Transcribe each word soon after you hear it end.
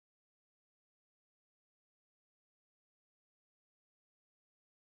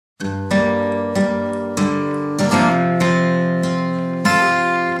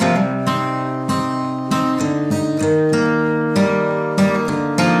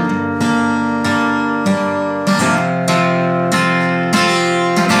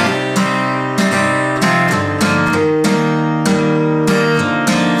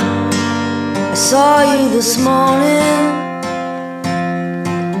this morning,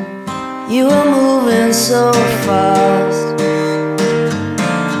 you were moving so fast.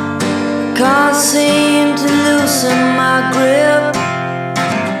 Can't seem to loosen my grip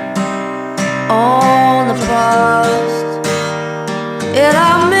on the past. And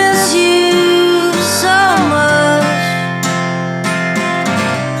I miss you so much.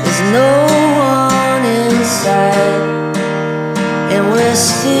 There's no one inside, and we're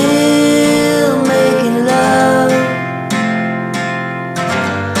still making love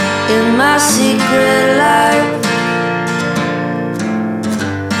in my secret life.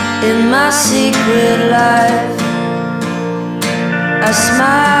 In my secret life, I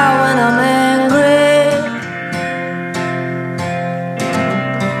smile when I'm angry,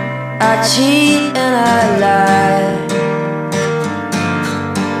 I cheat and I lie,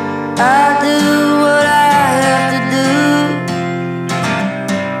 I do what I have to do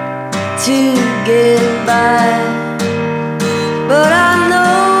to get by. But I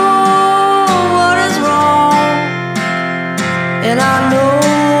know what is wrong, and I know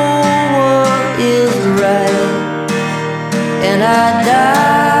is right, and I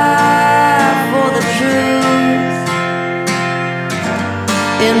die for the truth.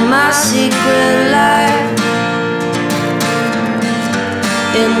 In my secret life,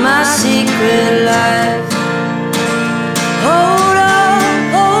 in my secret life. Hold on,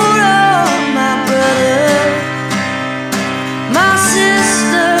 my brother, my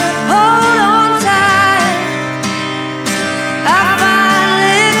sister, hold on tight. I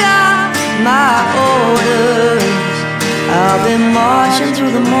finally got my orders. I'll be marching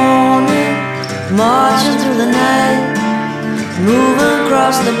through the morning, marching through the night, moving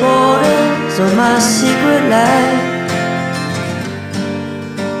across the borders of my secret life.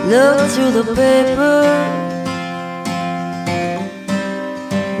 Look through the paper,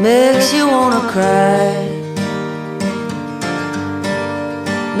 makes you wanna cry.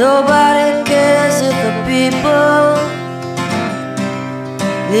 Nobody cares if the people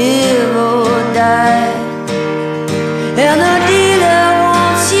live or die, and the dealer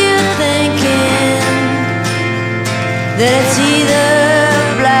wants you thinking that it's either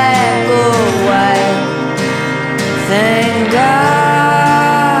black or white. Thank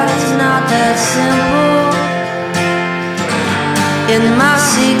God it's not that simple. In my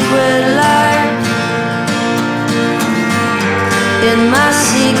secret life, in my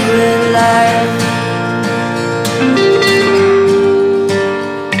secret life.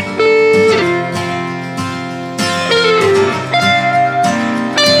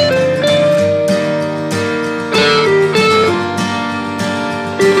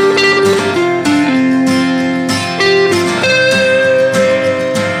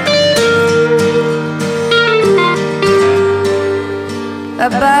 I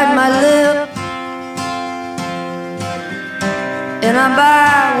bite my lip, and I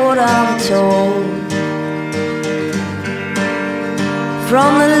buy what I'm told.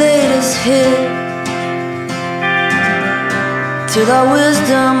 From the latest hit to the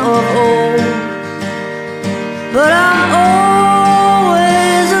wisdom of old. But I'm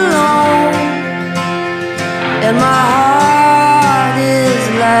always alone, and my heart is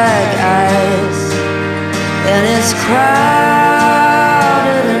like ice, and it's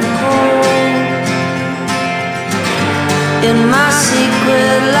crowded and cold. In my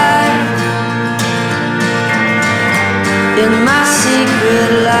secret life, in my secret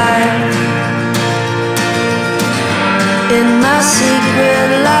life, in my secret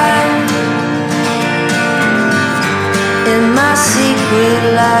life, in my secret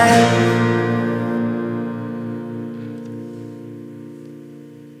life.